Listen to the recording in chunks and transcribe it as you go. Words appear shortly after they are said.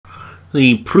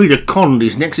The Prix de Conde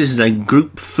is next. This is a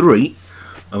Group 3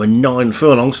 over 9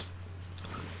 furlongs.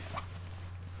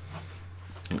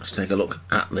 Let's take a look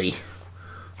at the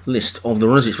list of the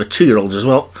runners. It's for 2-year-olds as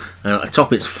well. At the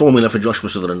top it's Formula for Joshua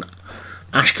Sutherland,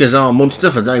 Ashkazar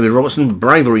Munster for David Robertson,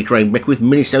 Bravery Craig Beckwith,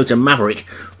 Minnesota Maverick,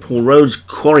 Paul Rhodes,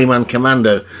 Quarryman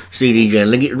Commando, CDJ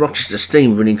Liggett, Rochester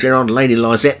Steam, Vinnie Gerard, Lady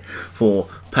Lysette for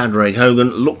Padraig Hogan,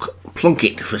 Look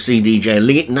Plunkett for CDJ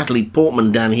Liggett, Natalie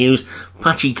Portman, Dan Hughes,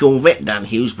 Patchy Corvette, Dan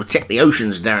Hughes, Protect the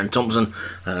Oceans, Darren Thompson,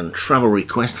 and Travel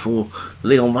Request for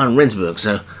Leon van Rensburg.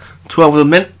 So 12 of them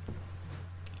men,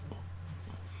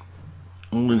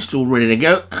 all installed, ready to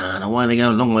go, and away they go.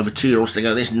 Long way for 2-year-olds to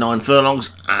go. This 9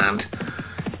 furlongs, and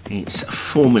it's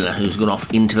Formula who's gone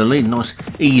off into the lead. Nice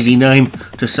easy name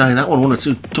to say that one. 1 or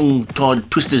 2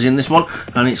 tongue-tied twisters in this one,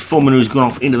 and it's Formula who's gone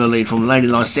off into the lead from Lady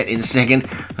Lysette in second,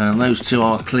 and those two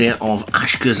are clear of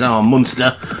Ashkazar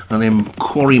Munster, and then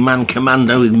Quarryman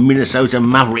Commando with Minnesota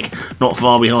Maverick not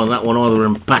far behind that one either,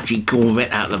 and Patchy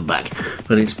Corvette out the back.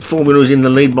 But it's Formula who's in the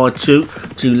lead by 2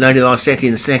 to Lady Lysette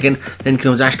in second, then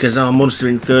comes Ashkazar Munster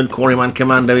in third, Quarryman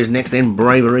Commando is next, then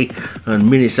Bravery, and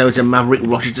Minnesota Maverick.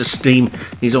 Rochester Steam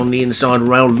is on the inside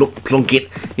rail. Look Plunkett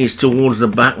is towards the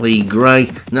back. The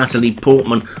grey Natalie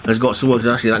Portman has got some work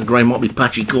to. Actually, that grey might be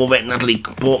Patchy Corvette. Natalie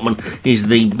Portman is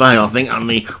the bay, I think, and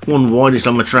the one widest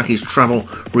on the track is Travel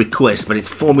Request. But it's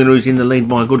Formula who's in the lead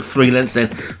by a good 3 lengths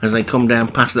then as they come down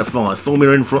past the 5.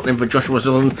 Formula in front then for Joshua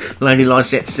Sutherland, Lady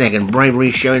Lysette second, Bravery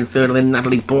is showing third, and then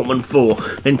Natalie Portman 4.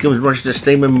 Then comes Rochester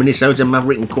Steam and Minnesota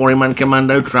Maverick, and Quarryman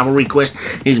Commando. Travel Request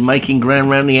is making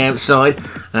ground round the outside,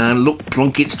 and Look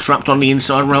Plunkett's trapped on the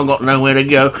inside rail, got nowhere to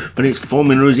go, but it's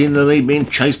Formula who's in the lead, being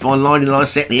chased by Lady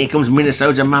Lysette. Here comes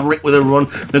Minnesota Maverick with a run,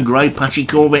 the grey Patchy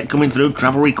Corvette coming through.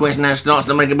 Travel Request now starts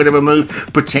to make a bit of a move.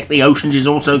 Protect the Oceans is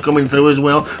also coming through as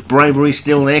well. Bravery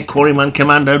still there, Quarryman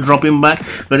Commando dropping back,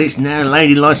 but it's now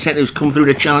Lady Lysette who's come through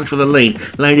to challenge for the lead.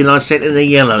 Lady Lysette in the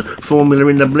yellow, Formula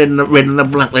in the red and the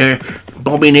black there,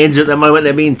 bobbing heads at the moment.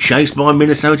 They're being chased by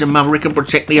Minnesota Maverick and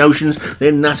Protect the Oceans,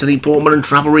 then Natalie Portman and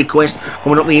Travel Request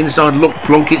coming up the inside. Look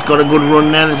Plunkett's got a good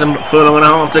run now. There's a furlong and a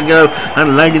half to go,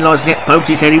 and Lady Lysette pokes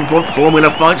his head in front. Formula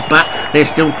fights back. They're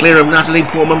still clear of Natalie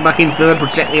Portman back in third.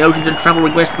 Protect the Oceans and Travel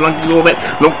Request, Plunket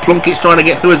Corvette. Look Plunkett's trying to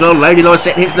get through as well. Lady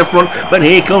Lysette hits the front, but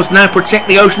here comes now Protect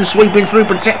the Oceans sweeping through.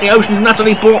 Protect the Oceans,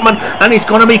 Natalie Portman, and it's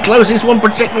going to be close, this one.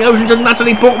 Protect the Oceans and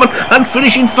Natalie Portman, and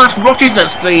finishing fast Rochester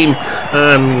Steam.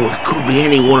 Could be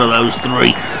any one of those 3.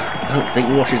 I don't think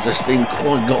Rochester Steam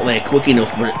quite got there quick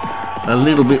enough, but a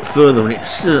little bit further and it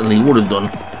certainly would have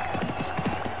done.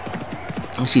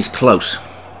 This is close.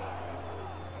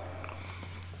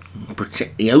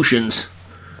 Protect the Oceans.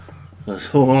 Let's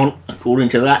hold on, according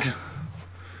to that.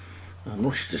 And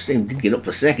Rochester Steam did get up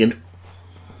for second.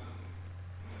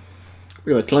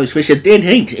 Bit of a close fish. A dead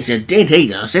heat. It's a dead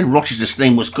heat. I said Rochester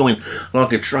Steam was coming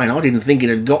like a train. I didn't think it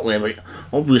had got there, but it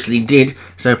obviously did.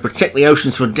 So Protect the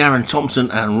Oceans for Darren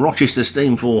Thompson and Rochester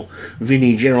Steam for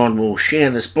Vinnie Gerard will share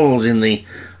the spoils in the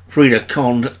Prix de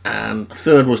Conde, and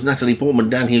third was Natalie Portman,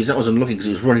 Dan Hughes. That was unlucky because it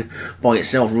was running by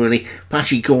itself really.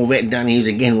 Patchy Corvette, Dan Hughes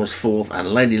again was fourth, and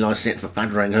Lady Lysette for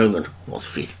Padraig Hogan was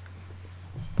fifth.